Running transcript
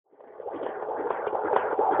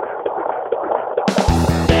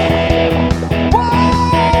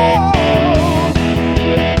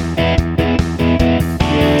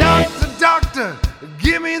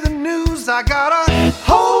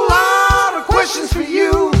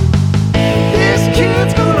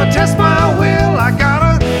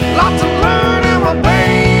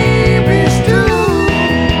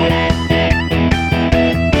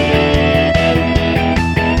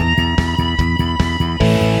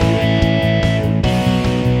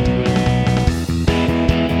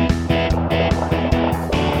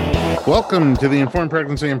Welcome to the Informed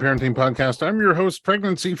Pregnancy and Parenting Podcast. I'm your host,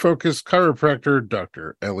 pregnancy-focused chiropractor,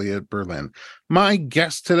 Dr. Elliot Berlin. My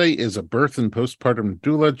guest today is a birth and postpartum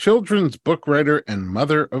doula, children's book writer, and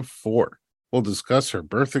mother of 4. We'll discuss her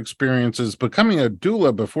birth experiences, becoming a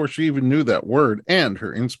doula before she even knew that word, and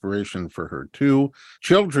her inspiration for her 2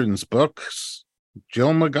 children's books.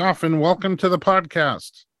 Jill Magoffin, welcome to the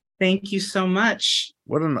podcast. Thank you so much.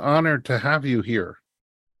 What an honor to have you here.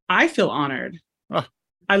 I feel honored. Oh.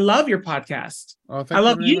 I love your podcast. Oh, I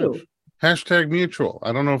love you. Hashtag mutual.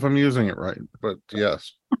 I don't know if I'm using it right, but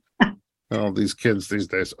yes. All these kids these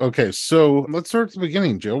days. Okay, so let's start at the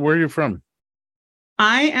beginning, Jill. Where are you from?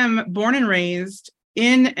 I am born and raised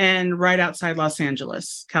in and right outside Los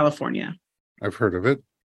Angeles, California. I've heard of it.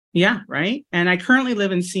 Yeah, right. And I currently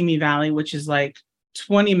live in Simi Valley, which is like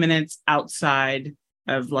 20 minutes outside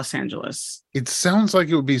of Los Angeles. It sounds like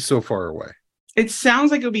it would be so far away. It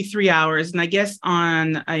sounds like it would be 3 hours. And I guess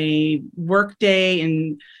on a work day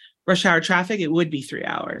in rush hour traffic, it would be 3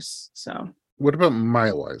 hours. So what about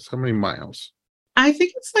mile-wise? How many miles? I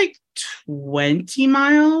think it's like 20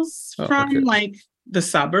 miles from okay. like the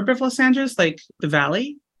suburb of Los Angeles, like the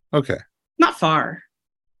valley. Okay. Not far.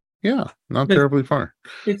 Yeah, not terribly far.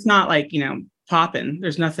 It's not like, popping.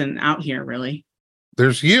 There's nothing out here really.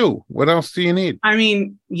 There's you. What else do you need? I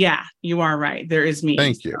mean, yeah, you are right. There is me.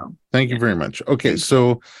 Thank you. Thank you very much. Okay,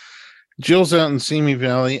 so Jill's out in Simi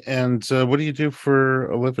Valley, and what do you do for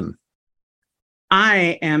a living?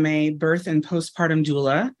 I am a birth and postpartum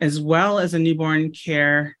doula, as well as a newborn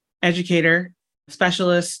care educator,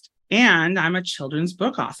 specialist, and I'm a children's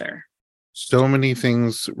book author. So many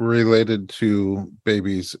things related to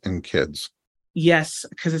babies and kids. Yes,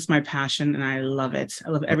 because it's my passion and I love it. I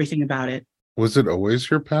love everything about it. Was it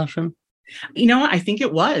always your passion? You know what? I think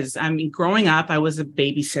it was. I mean, growing up, I was a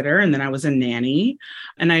babysitter and then I was a nanny.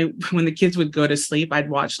 And when the kids would go to sleep, I'd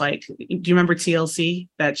watch do you remember TLC,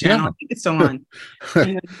 that channel? Yeah. I think it's still on.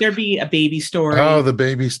 And there'd be a baby story. Oh, the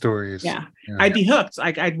baby stories. Yeah. I'd be hooked.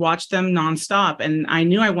 I'd watch them nonstop. And I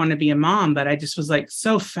knew I wanted to be a mom, but I just was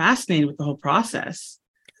so fascinated with the whole process.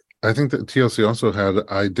 I think that TLC also had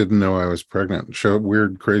I Didn't Know I Was Pregnant,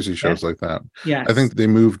 weird, crazy shows like that. Yeah. I think they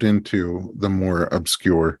moved into the more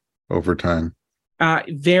obscure over time.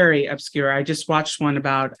 Very obscure. I just watched one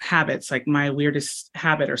about habits, like my weirdest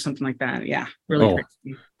habit or something like that. Yeah. Really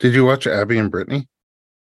crazy. Did you watch Abby and Brittany?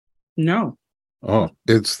 No. Oh,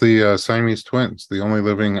 it's the Siamese twins, the only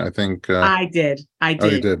living, I think. I did. Oh,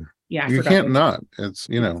 you did? Yeah. You can't not. It's,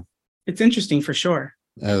 It's interesting for sure.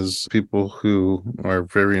 As people who are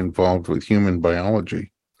very involved with human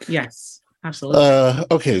biology. Yes, absolutely.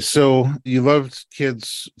 Okay, so you loved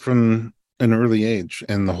kids from an early age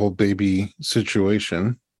and the whole baby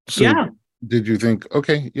situation. So yeah. Did you think,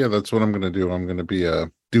 okay, yeah, that's what I'm going to do. I'm going to be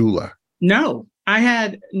a doula? No, I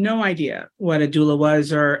had no idea what a doula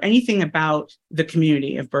was or anything about the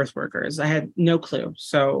community of birth workers. I had no clue.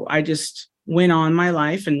 So I just went on my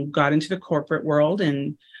life and got into the corporate world,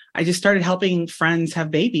 and I just started helping friends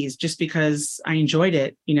have babies just because I enjoyed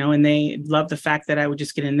it, and they loved the fact that I would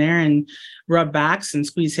just get in there and rub backs and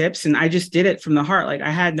squeeze hips. And I just did it from the heart. I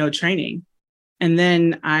had no training. And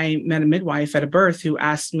then I met a midwife at a birth who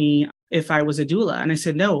asked me if I was a doula. And I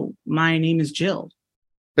said, no, my name is Jill.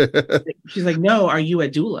 She's like, no, are you a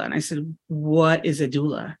doula? And I said, what is a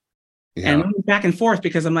doula? Yeah. And I went back and forth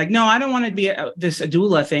because I'm like, no, I don't want to be a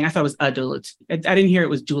doula thing. I thought it was a doula. I didn't hear it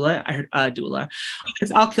was doula. I heard a doula.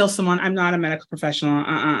 Because I'll kill someone. I'm not a medical professional.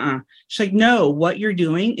 She's like, no, what you're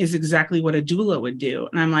doing is exactly what a doula would do.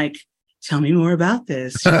 And I'm like, tell me more about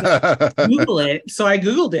this. She's like, Google it. So I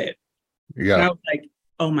Googled it. Yeah. And I was like,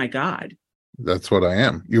 oh my God. That's what I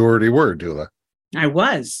am. You already were a doula. I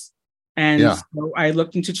was. And so I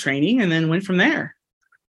looked into training and then went from there.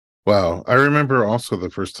 Wow. I remember also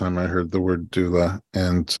the first time I heard the word doula,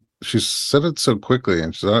 and she said it so quickly.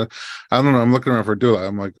 And she said, I don't know, I'm looking around for doula.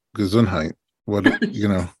 I'm like, Gesundheit. What,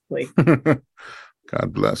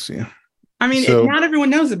 God bless you. I mean, not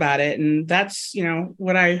everyone knows about it. And that's,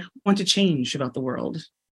 what I want to change about the world.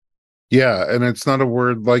 Yeah. And it's not a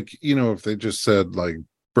word if they just said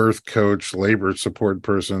birth coach, labor support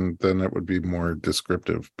person, then it would be more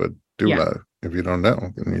descriptive. But doula, if you don't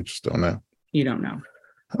know, then you just don't know. You don't know.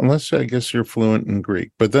 Unless I guess you're fluent in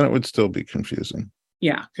Greek, but then it would still be confusing.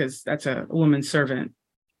 Yeah, because that's a woman's servant.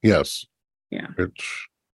 Yes. Yeah. Which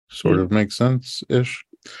sort of makes sense-ish.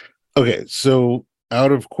 Okay, so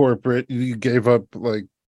out of corporate, you gave up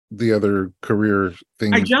the other career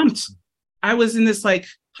thing. I jumped. I was in this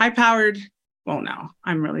high-powered, well, no,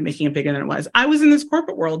 I'm really making it bigger than it was. I was in this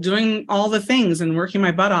corporate world doing all the things and working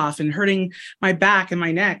my butt off and hurting my back and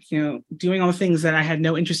my neck, doing all the things that I had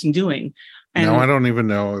no interest in doing. Now I And don't even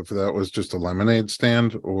know if that was just a lemonade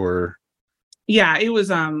stand or yeah, it was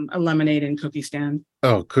a lemonade and cookie stand.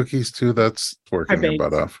 cookies too. That's I working your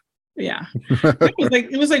butt baked. off. Yeah.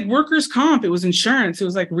 It was like workers' comp. It was insurance. It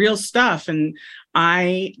was like real stuff. And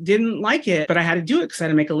I didn't like it, but I had to do it because I had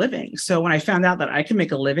to make a living. So when I found out that I can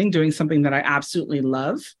make a living doing something that I absolutely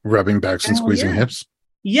love, Rubbing backs and hell squeezing yeah. hips.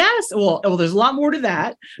 Yes. Well, there's a lot more to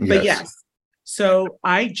that, but Yes. yes. So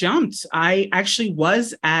I jumped. I actually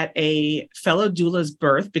was at a fellow doula's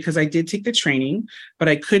birth because I did take the training, but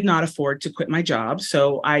I could not afford to quit my job.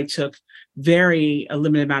 So I took a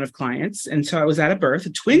limited amount of clients. And so I was at a birth,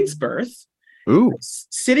 a twins birth, Ooh.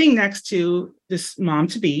 sitting next to this mom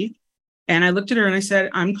to be. And I looked at her and I said,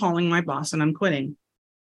 I'm calling my boss and I'm quitting.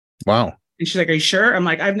 Wow. And she's like, are you sure? I'm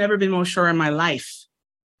like, I've never been more sure in my life.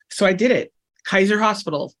 So I did it. Kaiser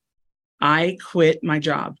Hospital. I quit my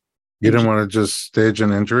job. You didn't want to just stage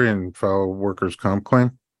an injury and file a workers' comp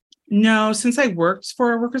claim? No, since I worked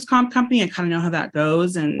for a workers' comp company, I kind of know how that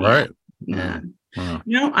goes. And right. Yeah. Wow.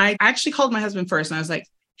 I actually called my husband first and I was like,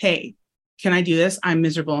 hey, can I do this? I'm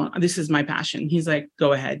miserable. This is my passion. He's like,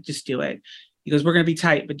 go ahead, just do it. He goes, we're going to be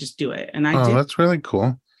tight, but just do it. And I did. That's really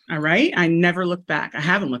cool. All right. I never looked back. I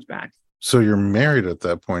haven't looked back. So you're married at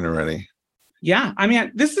that point already? Yeah. I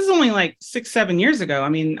mean, this is only like 6-7 years ago. I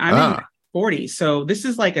mean, I'm in my 40s. So this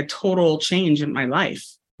is like a total change in my life.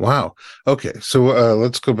 Wow. Okay. So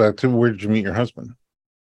let's go back to, where did you meet your husband?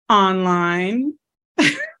 Online.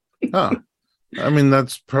 I mean,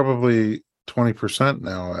 that's probably 20%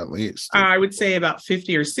 now, at least. I would say about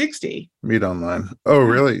 50 or 60. Meet online. Oh,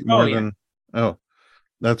 really? More than. Oh,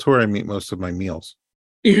 that's where I meet most of my meals.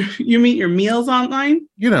 You meet your meals online?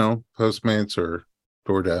 Postmates or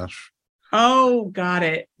DoorDash. Oh, got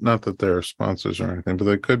it. Not that they're sponsors or anything, but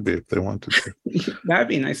they could be if they wanted to. That'd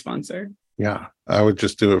be a nice sponsor. Yeah, I would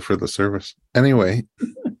just do it for the service. Anyway,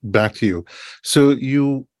 back to you. So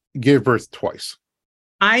you gave birth twice.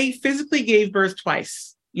 I physically gave birth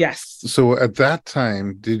twice. Yes. So at that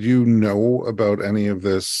time, did you know about any of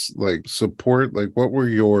this, like, support? Like, what were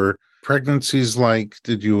your pregnancies like?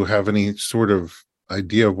 Did you have any sort of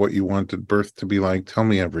idea of what you wanted birth to be like? Tell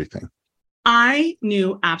me everything. I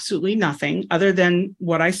knew absolutely nothing other than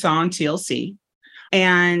what I saw on TLC.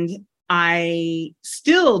 And I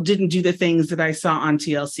still didn't do the things that I saw on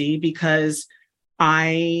TLC because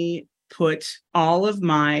I put all of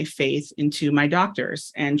my faith into my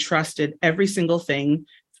doctors and trusted every single thing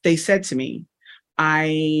they said to me.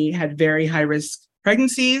 I had very high risk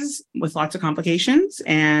pregnancies with lots of complications,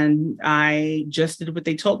 and I just did what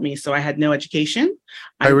they told me. So I had no education.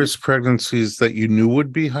 High risk pregnancies that you knew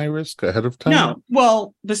would be high risk ahead of time? No.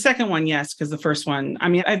 Well, the second one, yes, because the first one, I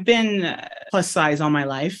mean, I've been plus size all my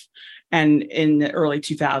life. And in the early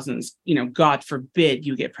 2000s, God forbid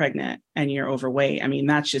you get pregnant and you're overweight. I mean,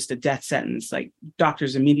 that's just a death sentence. Like,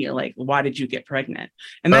 doctors immediately like, why did you get pregnant?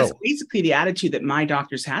 And that's basically the attitude that my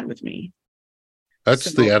doctors had with me.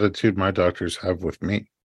 That's the attitude my doctors have with me.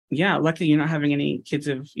 Yeah. Luckily, you're not having any kids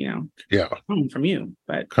home from you,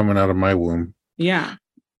 but coming out of my womb. Yeah.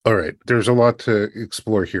 All right. There's a lot to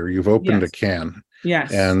explore here. You've opened a can.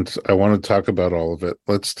 Yes. And I want to talk about all of it.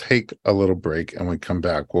 Let's take a little break, and when we come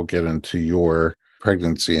back, we'll get into your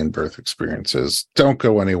pregnancy and birth experiences. Don't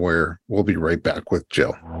go anywhere. We'll be right back with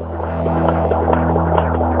Jill.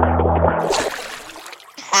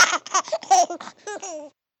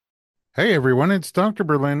 Hey everyone, it's Dr.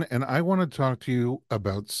 Berlin, and I want to talk to you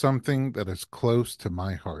about something that is close to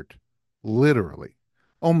my heart. Literally.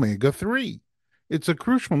 Omega-3. It's a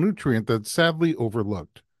crucial nutrient that's sadly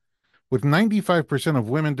overlooked. With 95% of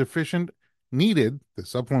women deficient, Needed, the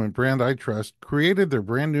supplement brand I trust, created their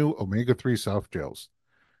brand new Omega-3 soft gels.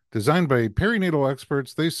 Designed by perinatal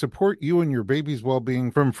experts, they support you and your baby's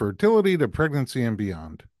well-being from fertility to pregnancy and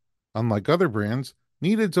beyond. Unlike other brands,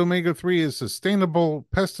 Needed's Omega-3 is sustainable,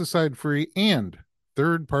 pesticide-free, and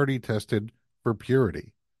third-party tested for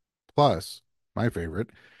purity. Plus, my favorite,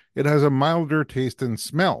 it has a milder taste and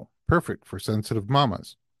smell, perfect for sensitive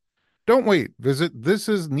mamas. Don't wait. Visit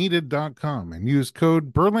thisisneeded.com and use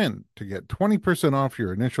code BERLIN to get 20% off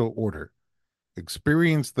your initial order.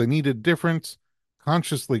 Experience the needed difference,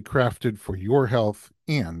 consciously crafted for your health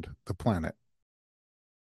and the planet.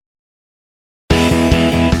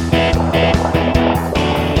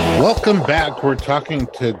 Welcome back. We're talking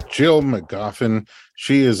to Jill Magoffin.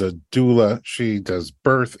 She is a doula. She does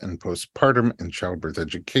birth and postpartum and childbirth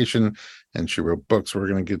education, and she wrote books. We're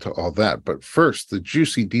going to get to all that. But first, the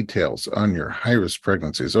juicy details on your high-risk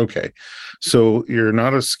pregnancies. Okay, so you're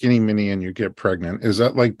not a skinny mini and you get pregnant. Is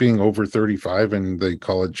that like being over 35 and they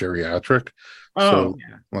call it geriatric? Oh, So,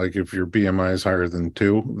 yeah. like, if your BMI is higher than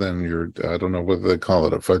 2, then you're, I don't know what they call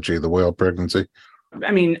it, a fudgy, the whale pregnancy.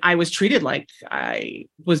 I mean, I was treated like I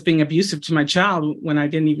was being abusive to my child when I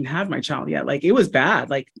didn't even have my child yet. Like, it was bad.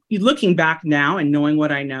 Like, looking back now and knowing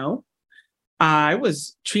what I know, I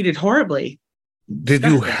was treated horribly. Did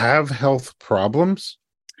you Disgusting. have health problems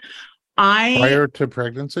I, prior to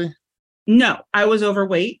pregnancy? no, I was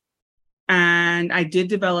overweight and I did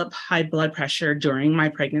develop high blood pressure during my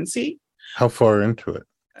pregnancy, How far into it?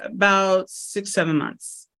 about 6, 7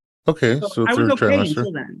 months. Okay, So so I was third okay trimester.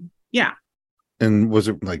 until then. Yeah. And was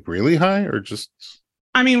it like really high or just,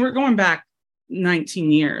 I mean, we're going back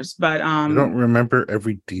 19 years, but you don't remember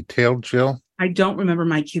every detail, Jill? I don't remember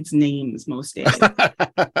my kids' names most days.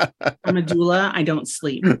 I'm a doula. I don't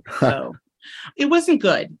sleep. So it wasn't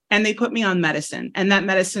good. And they put me on medicine, and that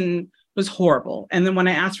medicine was horrible. And then when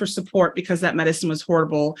I asked for support because that medicine was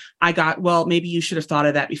horrible, I got, well, maybe you should have thought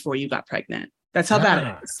of that before you got pregnant. That's how bad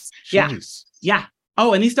it is. Yeah. Jeez. Yeah.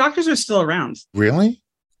 Oh, and these doctors are still around. Really?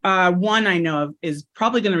 One I know of is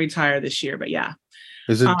probably going to retire this year, but yeah.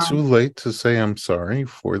 Is it too late to say I'm sorry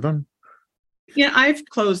for them? Yeah, I've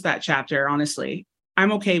closed that chapter, honestly.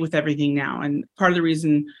 I'm okay with everything now. And part of the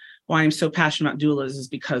reason why I'm so passionate about doulas is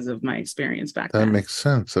because of my experience back That then. makes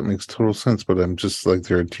sense. That makes total sense. But I'm just like,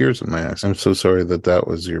 there are tears in my eyes. I'm so sorry that that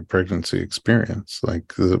was your pregnancy experience.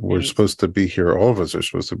 Like, we're supposed to be here. All of us are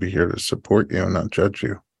supposed to be here to support you and not judge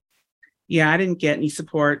you. Yeah, I didn't get any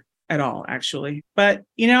support at all, actually. But,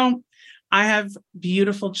 you know, I have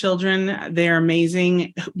beautiful children. They're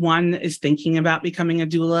amazing. One is thinking about becoming a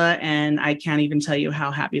doula, and I can't even tell you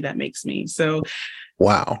how happy that makes me. So,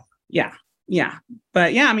 Wow. yeah. Yeah.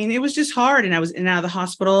 But yeah, I mean, it was just hard. And I was in and out of the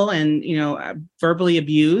hospital and, you know, verbally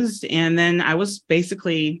abused. And then I was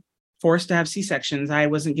basically forced to have C-sections. I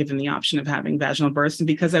wasn't given the option of having vaginal births. And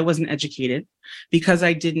because I wasn't educated, because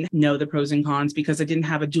I didn't know the pros and cons, because I didn't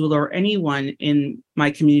have a doula or anyone in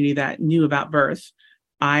my community that knew about birth,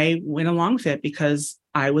 I went along with it because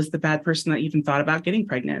I was the bad person that even thought about getting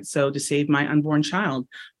pregnant. So to save my unborn child,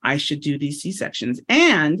 I should do these C-sections.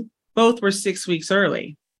 And both were 6 weeks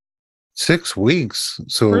early. 6 weeks.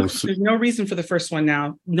 So There's no reason for the first one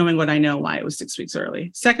now, knowing what I know, why it was 6 weeks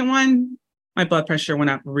early. Second one, my blood pressure went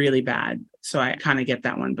up really bad. So I kind of get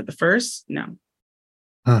that one. But the first, no.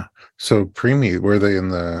 So preemie, were they in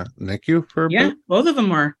the NICU for a bit? Both of them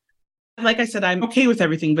were. Like I said, I'm okay with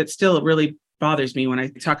everything, but still it really bothers me when I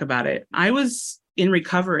talk about it. I was in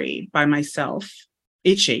recovery by myself,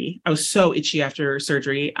 itchy. I was so itchy after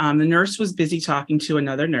surgery. The nurse was busy talking to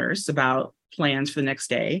another nurse about plans for the next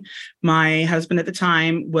day. My husband at the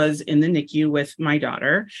time was in the NICU with my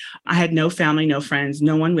daughter. I had no family, no friends,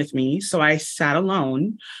 no one with me. So I sat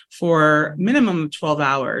alone for minimum of 12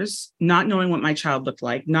 hours, not knowing what my child looked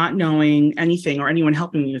like, not knowing anything or anyone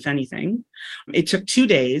helping me with anything. It took 2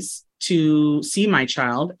 days to see my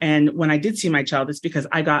child. And when I did see my child, it's because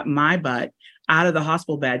I got my butt out of the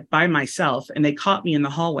hospital bed by myself, and they caught me in the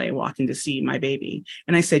hallway walking to see my baby.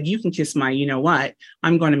 And I said, you can kiss my, you know what,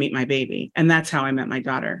 I'm going to meet my baby. And that's how I met my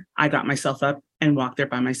daughter. I got myself up and walked there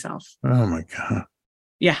by myself. Oh my God.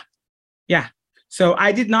 Yeah. Yeah. So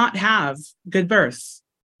I did not have good births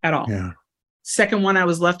at all. Yeah. Second one, I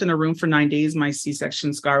was left in a room for 9 days. My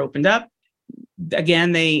C-section scar opened up.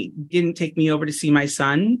 Again, they didn't take me over to see my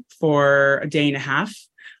son for a day and a half.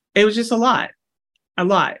 It was just a lot.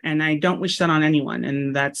 And I don't wish that on anyone.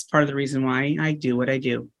 And that's part of the reason why I do what I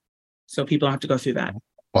do. So people don't have to go through that.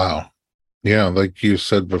 Wow. Yeah. Like you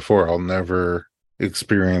said before, I'll never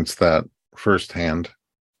experience that firsthand.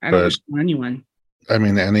 I don't wish it on anyone. I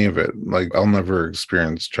mean, any of it. Like, I'll never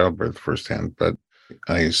experience childbirth firsthand, but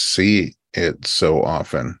I see it so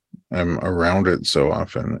often. I'm around it so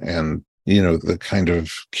often. And, you know, the kind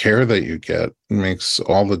of care that you get makes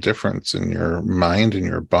all the difference in your mind, in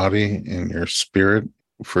your body, in your spirit,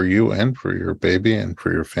 for you and for your baby and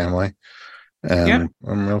for your family. And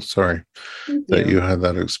I'm real sorry that you had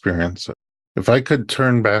that experience. If I could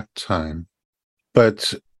turn back time,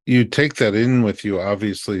 but you take that in with you,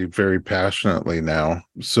 obviously, very passionately now,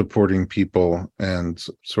 supporting people and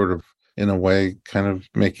sort of, in a way, kind of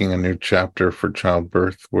making a new chapter for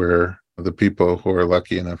childbirth where the people who are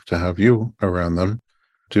lucky enough to have you around them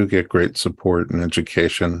do get great support and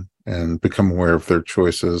education and become aware of their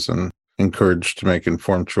choices and encouraged to make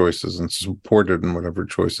informed choices and supported in whatever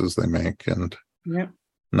choices they make, and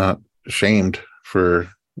not shamed for,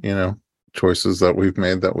 you know, choices that we've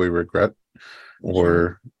made that we regret,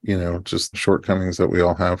 or, you know, just shortcomings that we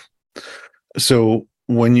all have. So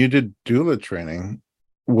when you did doula training,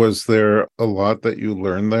 was there a lot that you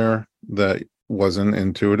learned there that wasn't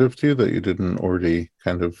intuitive to you, that you didn't already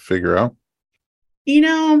kind of figure out? You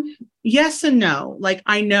know, yes and no. Like,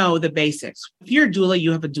 I know the basics. If you're a doula,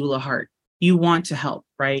 you have a doula heart. You want to help,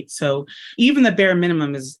 right? So even the bare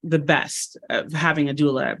minimum is the best of having a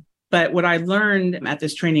doula. But what I learned at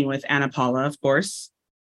this training with Anna Paula, of course,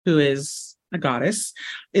 who is a goddess,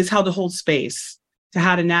 is how to hold space, to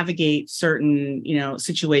how to navigate certain,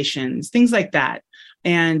 situations, things like that.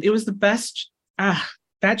 And it was the best.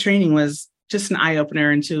 That training was just an eye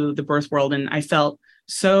opener into the birth world. And I felt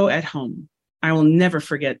so at home. I will never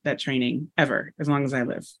forget that training ever, as long as I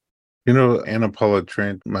live. Anna Paula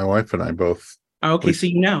trained my wife and I both. Okay,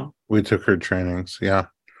 so we took her trainings. Yeah.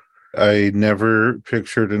 I never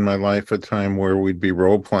pictured in my life a time where we'd be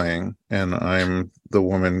role playing and I'm the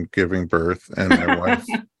woman giving birth and my wife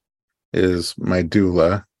is my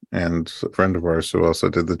doula. And a friend of ours who also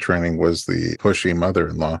did the training was the pushy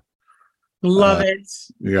mother-in-law. Love it.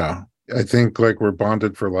 Yeah. I think like we're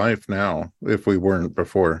bonded for life now, if we weren't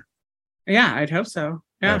before. Yeah, I'd hope so.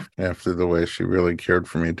 Yeah. After the way she really cared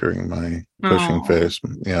for me during my pushing phase.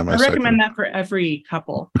 Yeah. I recommend that for every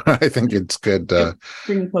couple. I think it's good.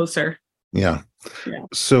 Bring closer. Yeah.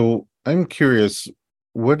 So I'm curious,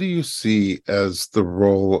 what do you see as the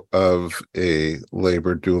role of a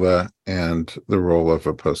labor doula and the role of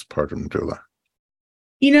a postpartum doula?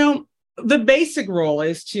 The basic role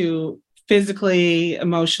is to physically,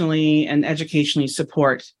 emotionally, and educationally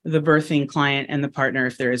support the birthing client and the partner,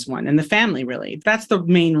 if there is one, and the family, really. That's the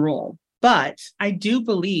main role. But I do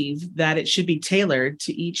believe that it should be tailored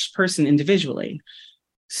to each person individually.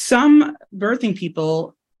 Some birthing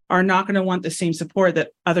people are not going to want the same support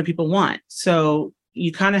that other people want. So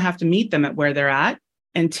you kind of have to meet them at where they're at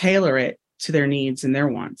and tailor it to their needs and their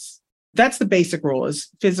wants. That's the basic role, is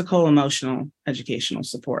physical, emotional, educational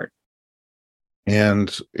support.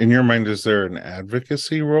 And in your mind, is there an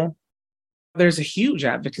advocacy role? There's a huge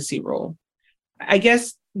advocacy role. I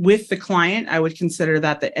guess with the client, I would consider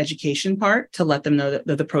that the education part, to let them know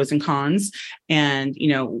that the pros and cons and,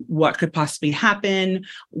 what could possibly happen,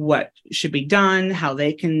 what should be done, how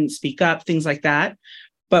they can speak up, things like that.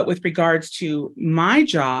 But with regards to my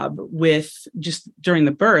job with just during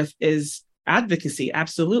the birth is advocacy.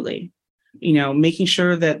 Absolutely. Making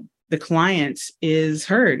sure that the client is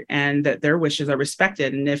heard and that their wishes are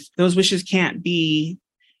respected. And if those wishes can't be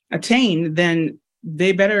attained, then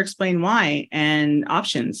they better explain why and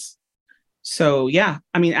options. So, yeah,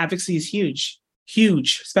 advocacy is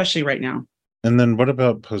huge, especially right now. And then what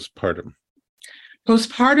about postpartum?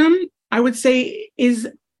 Postpartum, I would say, is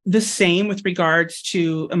the same with regards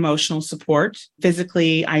to emotional support.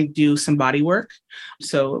 Physically, I do some body work.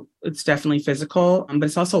 So it's definitely physical, but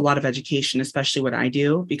it's also a lot of education, especially what I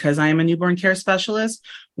do, because I am a newborn care specialist.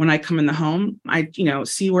 When I come in the home, I,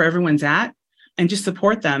 see where everyone's at and just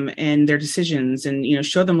support them in their decisions and,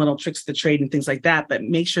 show them little tricks of the trade and things like that, but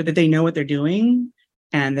make sure that they know what they're doing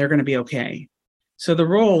and they're going to be okay. So the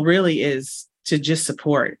role really is to just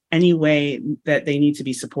support any way that they need to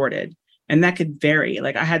be supported. And that could vary.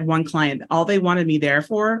 Like, I had one client, all they wanted me there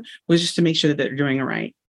for was just to make sure that they're doing it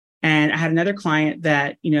right. And I had another client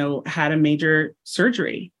that, had a major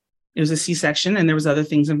surgery. It was a C-section and there was other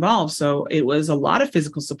things involved. So it was a lot of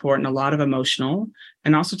physical support and a lot of emotional,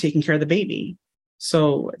 and also taking care of the baby.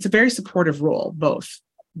 So it's a very supportive role, both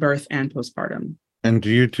birth and postpartum. And do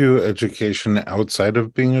you do education outside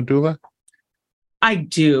of being a doula? I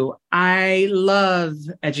do. I love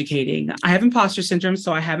educating. I have imposter syndrome,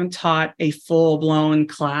 so I haven't taught a full-blown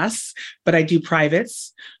class, but I do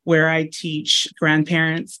privates where I teach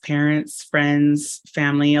grandparents, parents, friends,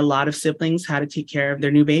 family, a lot of siblings how to take care of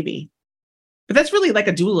their new baby. But that's really like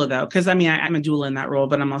a doula, though, because I'm a doula in that role,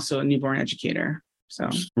 but I'm also a newborn educator.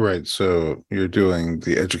 So right. So you're doing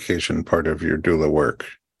the education part of your doula work.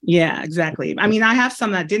 Yeah, exactly. I have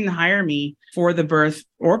some that didn't hire me for the birth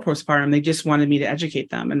or postpartum. They just wanted me to educate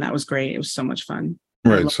them. And that was great. It was so much fun.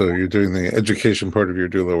 Right. So you're doing the education part of your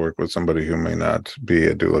doula work with somebody who may not be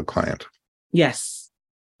a doula client. Yes.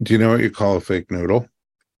 Do you know what you call a fake noodle?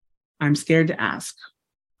 I'm scared to ask.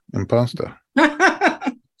 Impasta.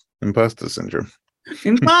 Impasta syndrome.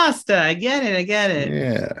 Impasta. I get it.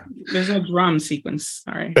 Yeah. There's no drum sequence.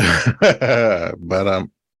 Sorry.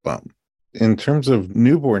 But in terms of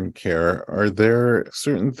newborn care, are there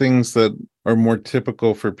certain things that are more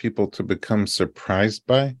typical for people to become surprised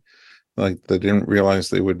by? Like they didn't realize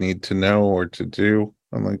they would need to know or to do?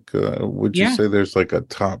 Like, would you say there's like a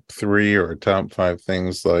top 3 or a top 5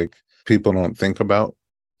 things like people don't think about?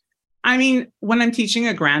 When I'm teaching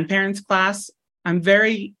a grandparents class, I'm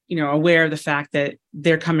very, aware of the fact that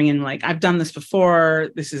they're coming in like, I've done this before.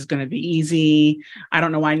 This is going to be easy. I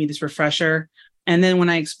don't know why I need this refresher. And then when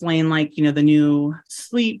I explain the new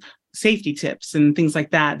sleep safety tips and things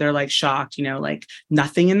like that. They're like shocked, like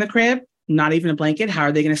nothing in the crib, not even a blanket. How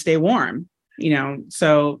are they going to stay warm?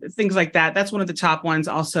 So things like that. That's one of the top ones.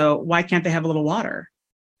 Also, why can't they have a little water?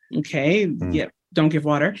 Okay. Yeah. Don't give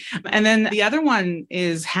water. And then the other one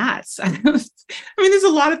is hats. I mean, there's a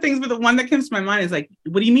lot of things, but the one that comes to my mind is like,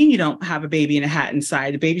 what do you mean you don't have a baby in a hat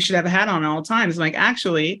inside? The baby should have a hat on at all times. I'm like,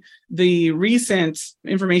 actually, the recent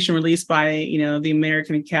information released by, the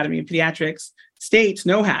American Academy of Pediatrics states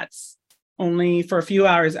no hats, only for a few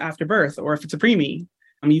hours after birth, or if it's a preemie.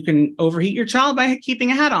 You can overheat your child by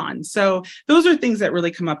keeping a hat on. So those are things that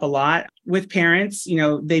really come up a lot with parents.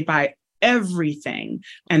 They buy everything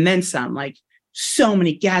and then some, like so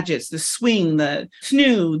many gadgets, the swing, the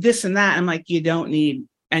snoo, this and that. I'm like, you don't need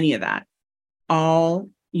any of that. All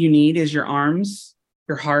you need is your arms,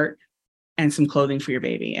 your heart, and some clothing for your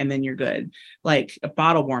baby. And then you're good. Like a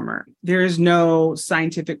bottle warmer. There is no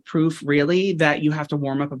scientific proof really that you have to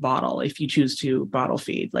warm up a bottle if you choose to bottle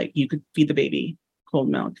feed. Like you could feed the baby cold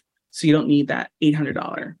milk. So you don't need that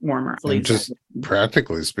 $800 warmer. And just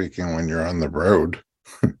practically speaking, when you're on the road.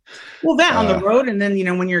 Well, that on the road, and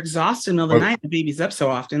then when you're exhausted in the middle of the night, the baby's up so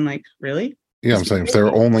often, like, really? Yeah, I'm saying if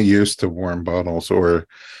they're only used to warm bottles, or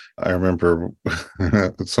I remember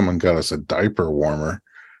someone got us a diaper warmer.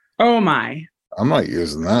 Oh my. I'm not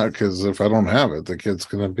using that because if I don't have it, the kid's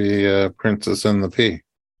gonna be a princess in the pea.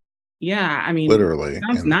 Yeah, I mean, literally.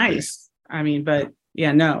 Sounds nice. I mean, but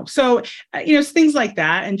yeah, no. So, things like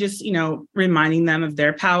that, and just, reminding them of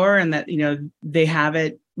their power and that, they have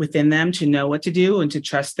it within them to know what to do and to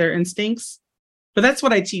trust their instincts. But that's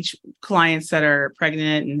what I teach clients that are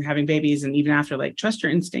pregnant and having babies, and even after, like, trust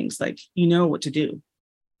your instincts, like, what to do.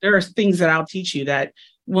 There are things that I'll teach you that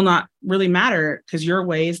will not really matter because your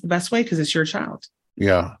way is the best way because it's your child.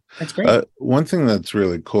 Yeah. That's great. One thing that's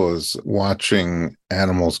really cool is watching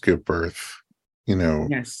animals give birth,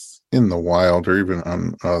 Yes, in the wild or even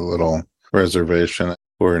on a little reservation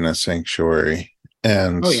or in a sanctuary.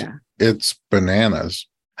 And it's bananas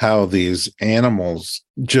how these animals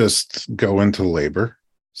just go into labor,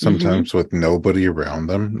 sometimes with nobody around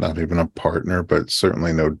them, not even a partner, but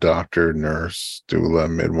certainly no doctor, nurse, doula,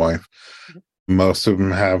 midwife. Most of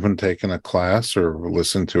them haven't taken a class or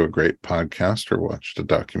listened to a great podcast or watched a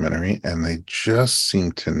documentary, and they just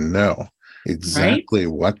seem to know exactly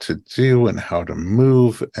what to do and how to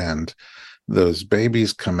move. And those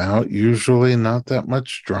babies come out usually not that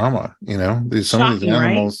much drama. Some of these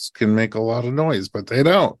animals can make a lot of noise, but they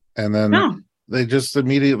don't. And then they just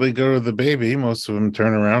immediately go to the baby. Most of them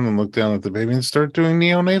turn around and look down at the baby and start doing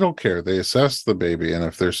neonatal care. They assess the baby, and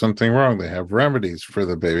if there's something wrong, they have remedies for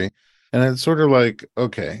the baby. And it's sort of like,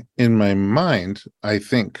 okay, in my mind, I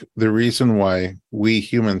think the reason why we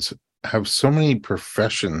humans have so many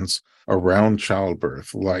professions around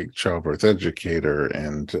childbirth, like childbirth educator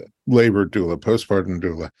and labor doula, postpartum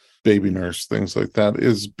doula, baby nurse, things like that,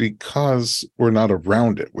 is because we're not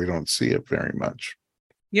around it. We don't see it very much.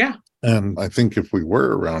 Yeah. And I think if we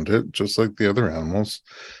were around it, just like the other animals,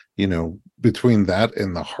 between that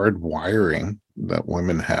and the hard wiring that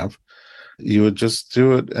women have, you would just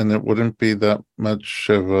do it and it wouldn't be that much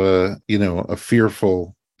of a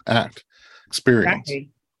fearful experience. Exactly.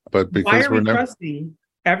 But because we're trusting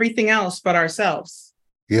everything else but ourselves.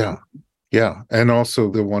 Yeah. And also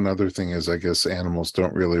the one other thing is, I guess animals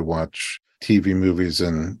don't really watch TV movies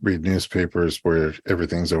and read newspapers where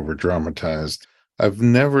everything's over dramatized. I've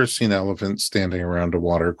never seen elephants standing around a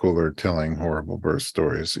water cooler telling horrible birth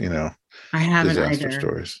stories, I haven't disaster either.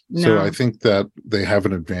 stories. No. So I think that they have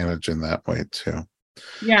an advantage in that way too.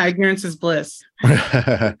 Yeah, ignorance is bliss.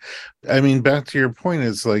 I mean, back to your point,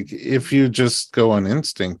 is like, if you just go on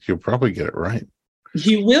instinct, you'll probably get it right.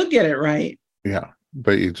 You will get it right. Yeah,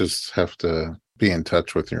 but you just have to be in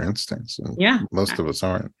touch with your instincts. And most of us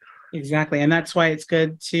aren't. Exactly. And that's why it's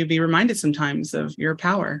good to be reminded sometimes of your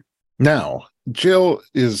power. Now, Jill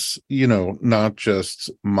is, not just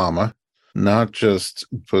mama, not just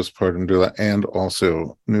postpartum doula, and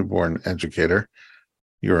also newborn educator.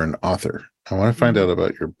 You're an author. I want to find out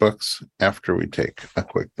about your books after we take a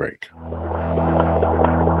quick break.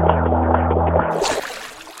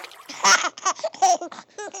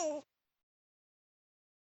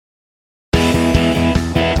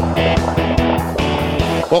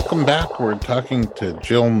 Welcome back. We're talking to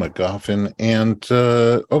Jill Magoffin. And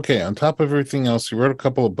on top of everything else, you wrote a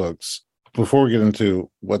couple of books. Before we get into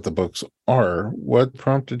what the books are, what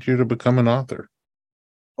prompted you to become an author?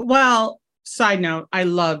 Well, side note, I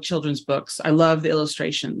love children's books. I love the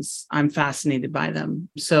illustrations. I'm fascinated by them.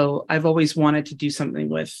 So I've always wanted to do something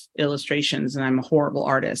with illustrations, and I'm a horrible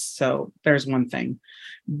artist. So there's one thing.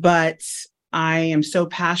 But I am so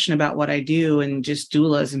passionate about what I do and just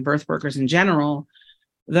doulas and birth workers in general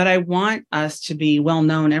that I want us to be well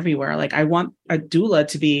known everywhere. Like I want a doula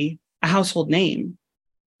to be a household name.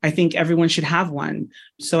 I think everyone should have one.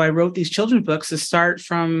 So I wrote these children's books to start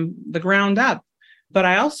from the ground up. But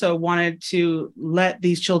I also wanted to let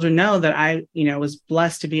these children know that I, was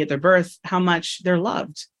blessed to be at their birth, how much they're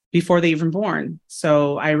loved before they even born.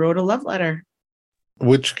 So I wrote a love letter.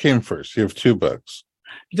 Which came first? You have two books.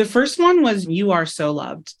 The first one was You Are So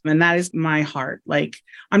Loved. And that is my heart. Like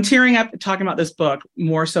I'm tearing up talking about this book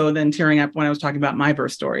more so than tearing up when I was talking about my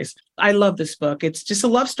birth stories. I love this book. It's just a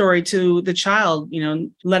love story to the child,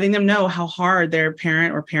 letting them know how hard their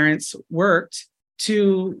parent or parents worked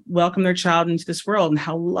to welcome their child into this world and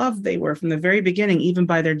how loved they were from the very beginning, even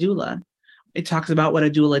by their doula. It talks about what a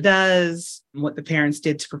doula does, what the parents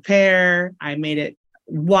did to prepare. I made it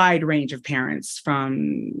wide range of parents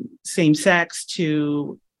from same sex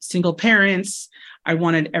to single parents. I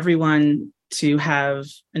wanted everyone to have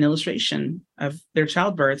an illustration of their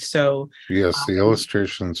childbirth. So yes, the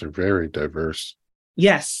illustrations are very diverse.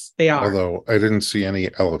 Yes, they are. Although I didn't see any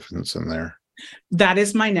elephants in there. That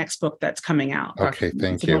is my next book that's coming out. Okay,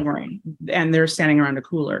 thank you. Don't worry. And they're standing around a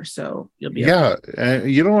cooler, so you'll be okay.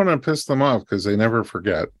 You don't want to piss them off because they never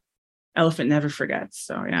forget. Elephant never forgets.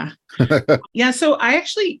 So yeah. Yeah. So I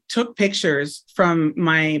actually took pictures from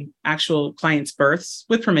my actual clients' births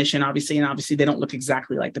with permission, obviously. And obviously they don't look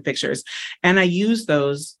exactly like the pictures. And I used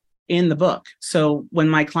those in the book. So when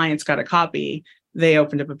my clients got a copy, they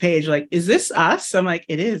opened up a page like, is this us? I'm like,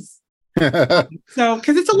 it is. So,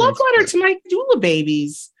 because it's a love letter to my doula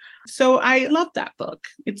babies. So I love that book.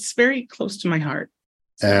 It's very close to my heart.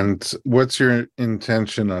 So. And what's your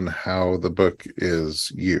intention on how the book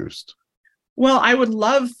is used? Well, I would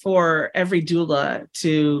love for every doula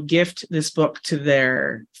to gift this book to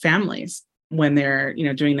their families when they're,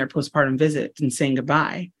 doing their postpartum visit and saying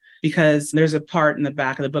goodbye. Because there's a part in the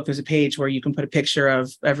back of the book, there's a page where you can put a picture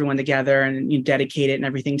of everyone together and you dedicate it and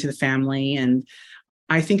everything to the family. And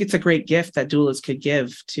I think it's a great gift that doulas could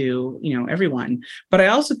give to, everyone. But I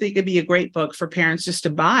also think it'd be a great book for parents just to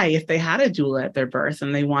buy if they had a doula at their birth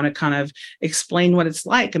and they want to kind of explain what it's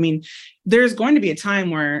like. I mean, there's going to be a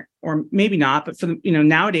time where, or maybe not, but for the,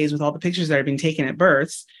 nowadays with all the pictures that are being taken at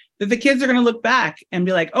births, that the kids are going to look back and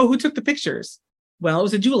be like, oh, who took the pictures? Well, it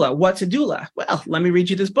was a doula. What's a doula? Well, let me read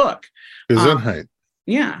you this book. Gesundheit.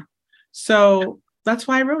 Yeah. So that's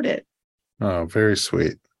why I wrote it. Oh, very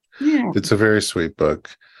sweet. Yeah. It's a very sweet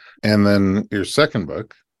book. And then your second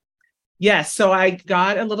book. Yes. So I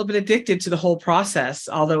got a little bit addicted to the whole process,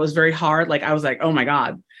 although it was very hard. Like I was like, oh my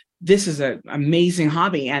God, this is an amazing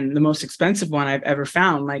hobby and the most expensive one I've ever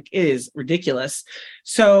found. Like it is ridiculous.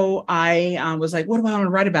 So I was like, what do I want to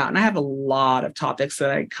write about? And I have a lot of topics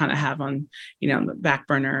that I kind of have on, the back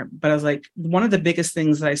burner. But I was like, one of the biggest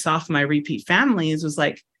things that I saw from my repeat families was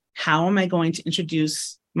like, how am I going to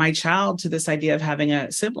introduce my child to this idea of having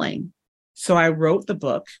a sibling? So I wrote the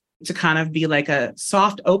book to kind of be like a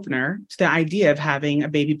soft opener to the idea of having a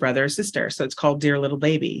baby brother or sister. So it's called Dear Little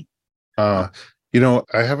Baby. I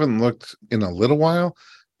haven't looked in a little while,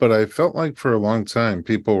 but I felt like for a long time,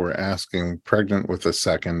 people were asking, pregnant with a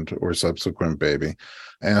second or subsequent baby,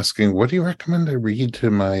 asking, what do you recommend I read to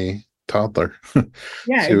my toddler?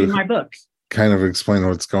 Yeah, it'd be my book. Kind of explain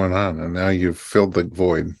what's going on. And now you've filled the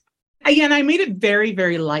void. Again, I made it very,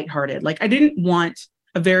 very lighthearted. Like I didn't want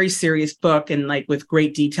a very serious book and like with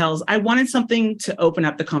great details. I wanted something to open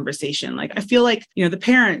up the conversation. Like I feel like, the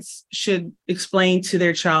parents should explain to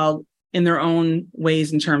their child in their own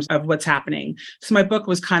ways in terms of what's happening. So my book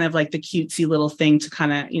was kind of like the cutesy little thing to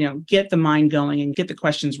kind of, get the mind going and get the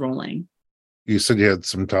questions rolling. You said you had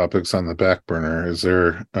some topics on the back burner. Is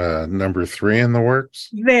there number 3 in the works?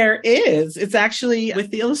 There is. It's actually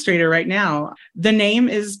with the illustrator right now. The name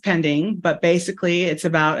is pending, but basically it's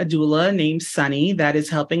about a doula named Sunny that is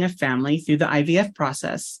helping a family through the IVF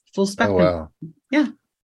process. Full spectrum. Oh, wow. Yeah.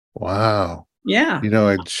 Wow. Yeah.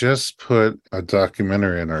 I just put a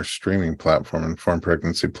documentary in our streaming platform, Informed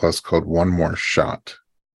Pregnancy Plus, called One More Shot.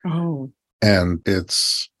 Oh. And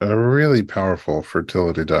it's a really powerful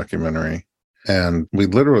fertility documentary. And we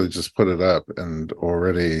literally just put it up and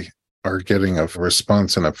already are getting a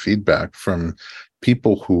response and a feedback from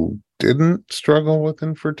people who didn't struggle with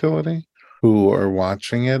infertility, who are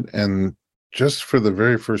watching it and just for the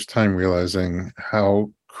very first time realizing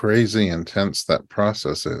how crazy intense that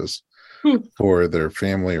process is for their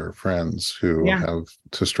family or friends who have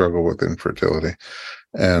to struggle with infertility.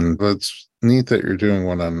 And that's neat that you're doing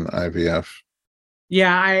one on IVF.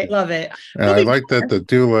 Yeah, I love it. And I like that the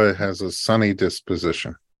doula has a sunny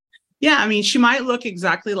disposition. Yeah, I mean, she might look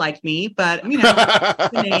exactly like me, but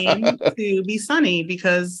the name to be Sunny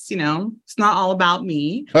because, it's not all about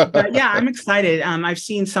me. But yeah, I'm excited. I've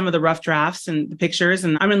seen some of the rough drafts and the pictures,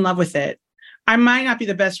 and I'm in love with it. I might not be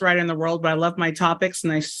the best writer in the world, but I love my topics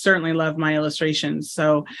and I certainly love my illustrations.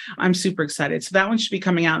 So I'm super excited. So that one should be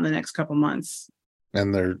coming out in the next couple months.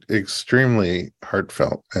 And they're extremely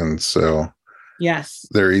heartfelt. And so yes,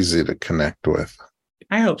 they're easy to connect with.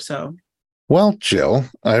 I hope so. Well, Jill,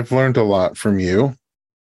 I've learned a lot from you.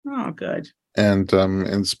 Oh, good. And I'm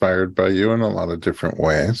inspired by you in a lot of different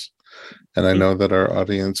ways. And I know that our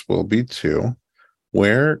audience will be too.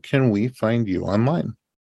 Where can we find you online?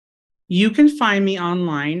 You can find me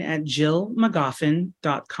online at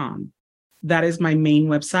jillmagoffin.com. That is my main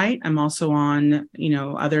website. I'm also on,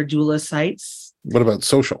 other doula sites. What about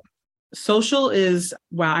social? Social is,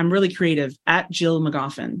 I'm really creative, at Jill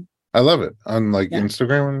Magoffin. I love it. On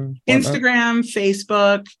Instagram and whatnot? Instagram,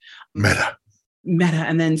 Facebook. Meta.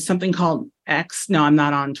 And then something called X. No, I'm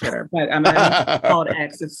not on Twitter, but I'm called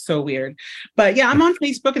X. It's so weird. But yeah, I'm on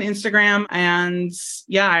Facebook and Instagram. And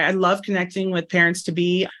yeah, I love connecting with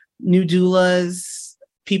parents-to-be, new doulas,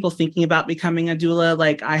 people thinking about becoming a doula.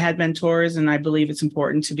 Like I had mentors, and I believe it's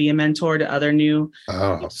important to be a mentor to other new.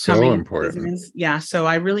 Oh, so important. Business. Yeah. So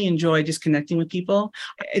I really enjoy just connecting with people.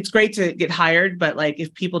 It's great to get hired, but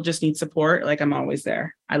if people just need support, I'm always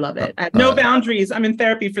there. I love it. I have no boundaries. I'm in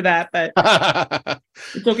therapy for that, but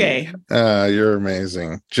it's okay. You're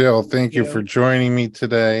amazing. Jill, thank you for joining me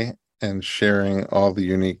today and sharing all the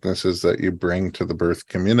uniquenesses that you bring to the birth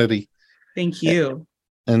community. Thank you.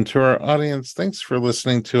 And to our audience, thanks for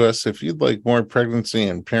listening to us. If you'd like more pregnancy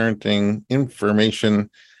and parenting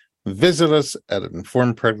information, visit us at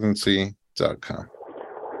informedpregnancy.com.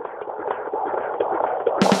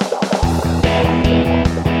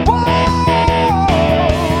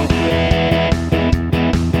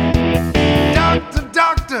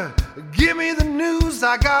 Doctor, give me the news.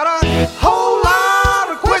 I got a whole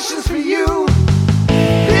lot of questions for you.